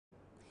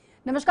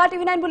નમસ્કાર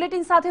TV9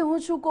 bulletin સાથે હું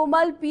છું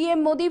કોમલ।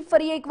 પીએમ મોદી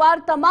ફરી એકવાર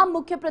તમામ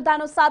મુખ્ય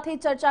પ્રધાનો સાથે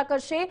ચર્ચા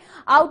કરશે।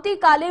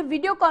 આવતીકાલે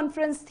વિડિયો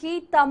કોન્ફરન્સથી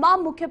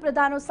તમામ મુખ્ય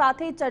પ્રધાનો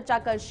સાથે ચર્ચા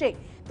કરશે।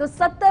 તો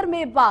 17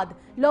 મે બાદ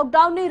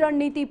લોકડાઉનની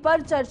રણનીતિ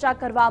પર ચર્ચા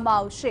કરવામાં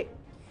આવશે।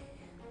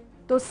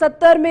 तो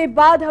 17 મે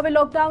બાદ હવે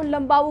લોકડાઉન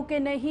લંબાવવું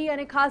કે નહીં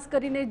અને ખાસ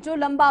કરીને જો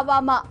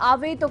લંબાવવામાં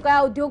આવે તો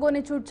કયા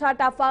ઉદ્યોગોને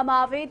છૂટછાટ આપવામાં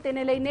આવે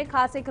તેને લઈને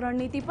ખાસ એક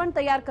રણનીતિ પણ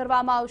તૈયાર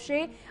કરવામાં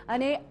આવશે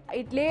અને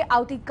એટલે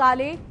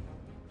આવતીકાલે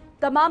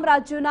તમામ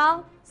રાજ્યોના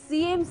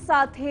સીએમ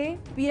સાથે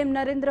પીએમ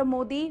નરેન્દ્ર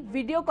મોદી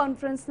વિડિયો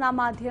કોન્ફરન્સના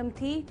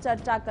માધ્યમથી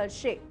ચર્ચા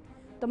કરશે।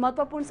 તો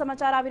મહત્વપૂર્ણ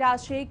સમાચાર આવી રહ્યા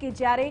છે કે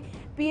જ્યારે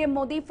પીએમ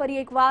મોદી ફરી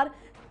એકવાર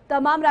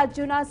તમામ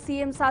રાજ્યોના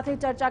સીએમ સાથે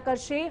ચર્ચા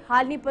કરશે।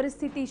 હાલની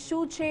પરિસ્થિતિ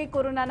શું છે,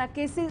 કોરોનાના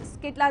કેસીસ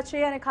કેટલા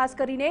છે અને ખાસ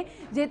કરીને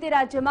જે તે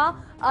રાજ્યમાં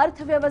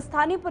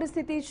અર્થવ્યવસ્થાની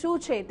પરિસ્થિતિ શું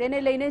છે તેને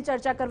લઈને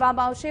ચર્ચા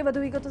કરવામાં આવશે।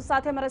 વધુ વિગતો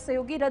સાથે हमारा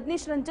सहयोगी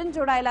रजनीश रंजन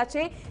जोड़ाયેલા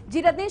છે।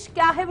 जी रजनीश,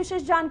 क्या है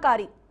विशेष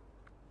जानकारी?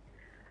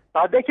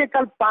 देखिए,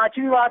 कल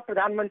 5वीं बार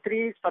प्रधानमंत्री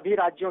सभी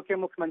राज्यों के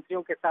मुख्यमंत्रियों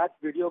के साथ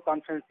वीडियो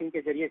कॉन्फ्रेंसिंग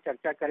के जरिए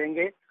चर्चा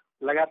करेंगे।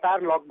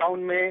 लगातार लॉकडाउन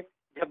में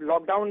जब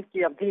लॉकडाउन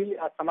की अवधि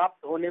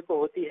समाप्त होने को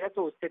होती है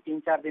तो उससे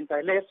 3-4 दिन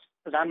पहले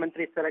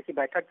प्रधानमंत्री इस तरह की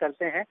बैठक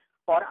करते हैं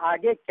और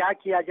आगे क्या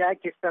किया जाए,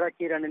 किस तरह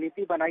की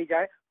रणनीति बनाई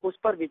जाए, उस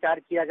पर विचार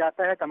किया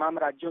जाता है।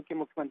 तमाम राज्यों के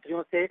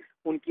मुख्यमंत्रियों से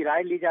उनकी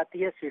राय ली जाती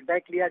है,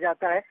 फीडबैक लिया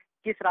जाता है,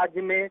 किस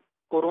राज्य में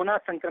कोरोना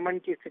संक्रमण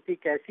की स्थिति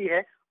कैसी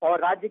है और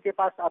राज्य के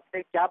पास अब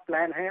से क्या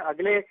प्लान है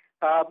अगले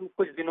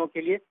कुछ दिनों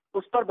के लिए,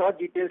 उस पर बहुत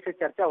डिटेल से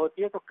चर्चा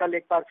होती है। तो कल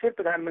एक बार फिर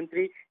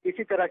प्रधानमंत्री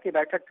इसी तरह की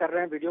बैठक कर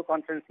रहे हैं वीडियो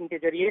कॉन्फ्रेंसिंग के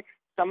जरिए।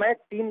 समय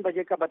 3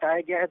 बजे का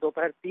बताया गया है,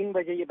 दोपहर 3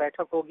 बजे ये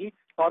बैठक होगी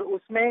और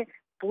उसमें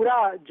पूरा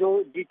जो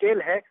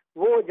डिटेल है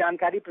वो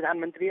जानकारी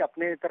प्रधानमंत्री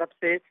अपने तरफ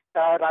से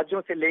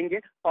राज्यों से लेंगे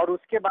और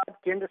उसके बाद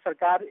केंद्र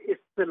सरकार इस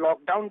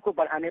लॉकडाउन को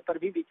बढ़ाने पर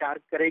भी विचार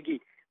करेगी।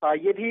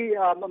 ये भी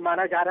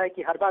माना जा रहा है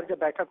कि हर बार जब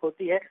बैठक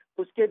होती है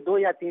उसके 2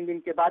 या 3 दिन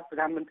के बाद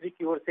प्रधानमंत्री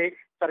की ओर से,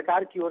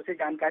 सरकार की ओर से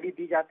जानकारी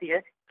दी जाती है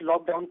कि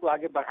लॉकडाउन को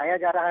आगे बढ़ाया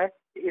जा रहा है।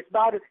 इस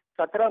बार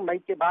 17 मई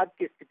के बाद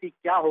की स्थिति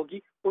क्या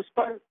होगी उस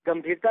पर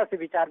गंभीरता से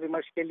विचार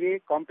विमर्श के लिए,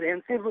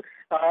 कॉम्प्रिहेंसिव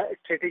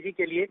स्ट्रेटेजी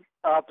के लिए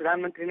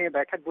प्रधानमंत्री ने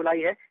बैठक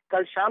बुलाई है।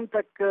 कल शाम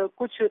तक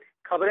कुछ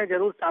खबरें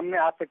जरूर सामने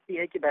आ सकती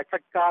है कि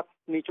बैठक का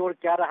निचोड़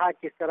क्या रहा,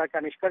 किस तरह का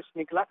निष्कर्ष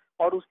निकला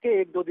और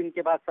उसके 1-2 दिन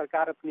के बाद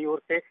सरकार अपनी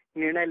ओर से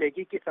निर्णय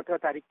लेगी कि 17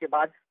 तारीख के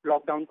बाद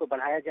लॉकडाउन को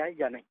बढ़ाया जाए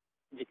या नहीं।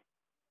 जी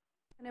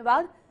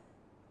धन्यवाद।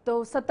 तो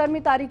 17મી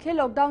તારીખે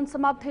લોકડાઉન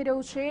સમાપ્ત થઈ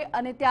રહ્યું છે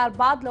અને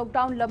ત્યારબાદ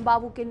લોકડાઉન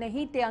લંબાવવું કે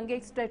નહીં તે અંગે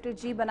એક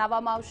સ્ટ્રેટેજી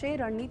બનાવવામાં આવશે,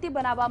 રણનીતિ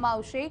બનાવવામાં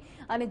આવશે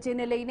અને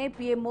જેને લઈને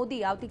પીએમ મોદી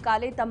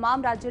આવતીકાલે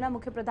તમામ રાજ્યોના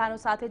મુખ્યપ્રધાનો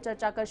સાથે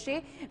ચર્ચા કરશે।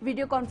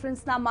 વિડિયો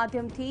કોન્ફરન્સના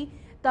માધ્યમથી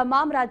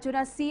તમામ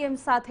રાજ્યોના સીએમ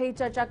સાથે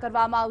ચર્ચા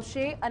કરવામાં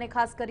આવશે અને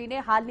ખાસ કરીને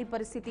હાલની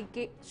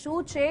પરિસ્થિતિ શું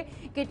છે,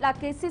 કેટલા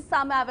કેસીસ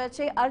સામે આવ્યા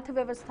છે,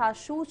 અર્થવ્યવસ્થા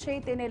શું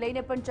છે તેને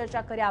લઈને પણ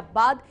ચર્ચા કર્યા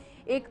બાદ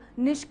એક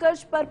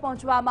નિષ્કર્ષ પર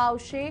પહોંચવામાં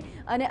આવશે।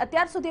 અને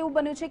અત્યાર સુધી એવું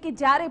બન્યું છે કે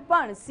જ્યારે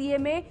પણ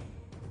સીએમએ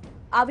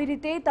આવી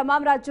રીતે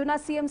તમામ રાજ્યોના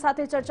સીએમ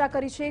સાથે ચર્ચા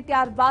કરી છે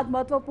ત્યારબાદ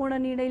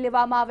મહત્વપૂર્ણ નિર્ણય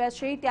લેવામાં આવ્યા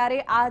છે,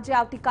 ત્યારે આ જે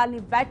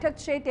આવતીકાલની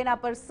બેઠક છે તેના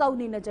પર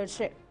સૌની નજર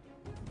છે।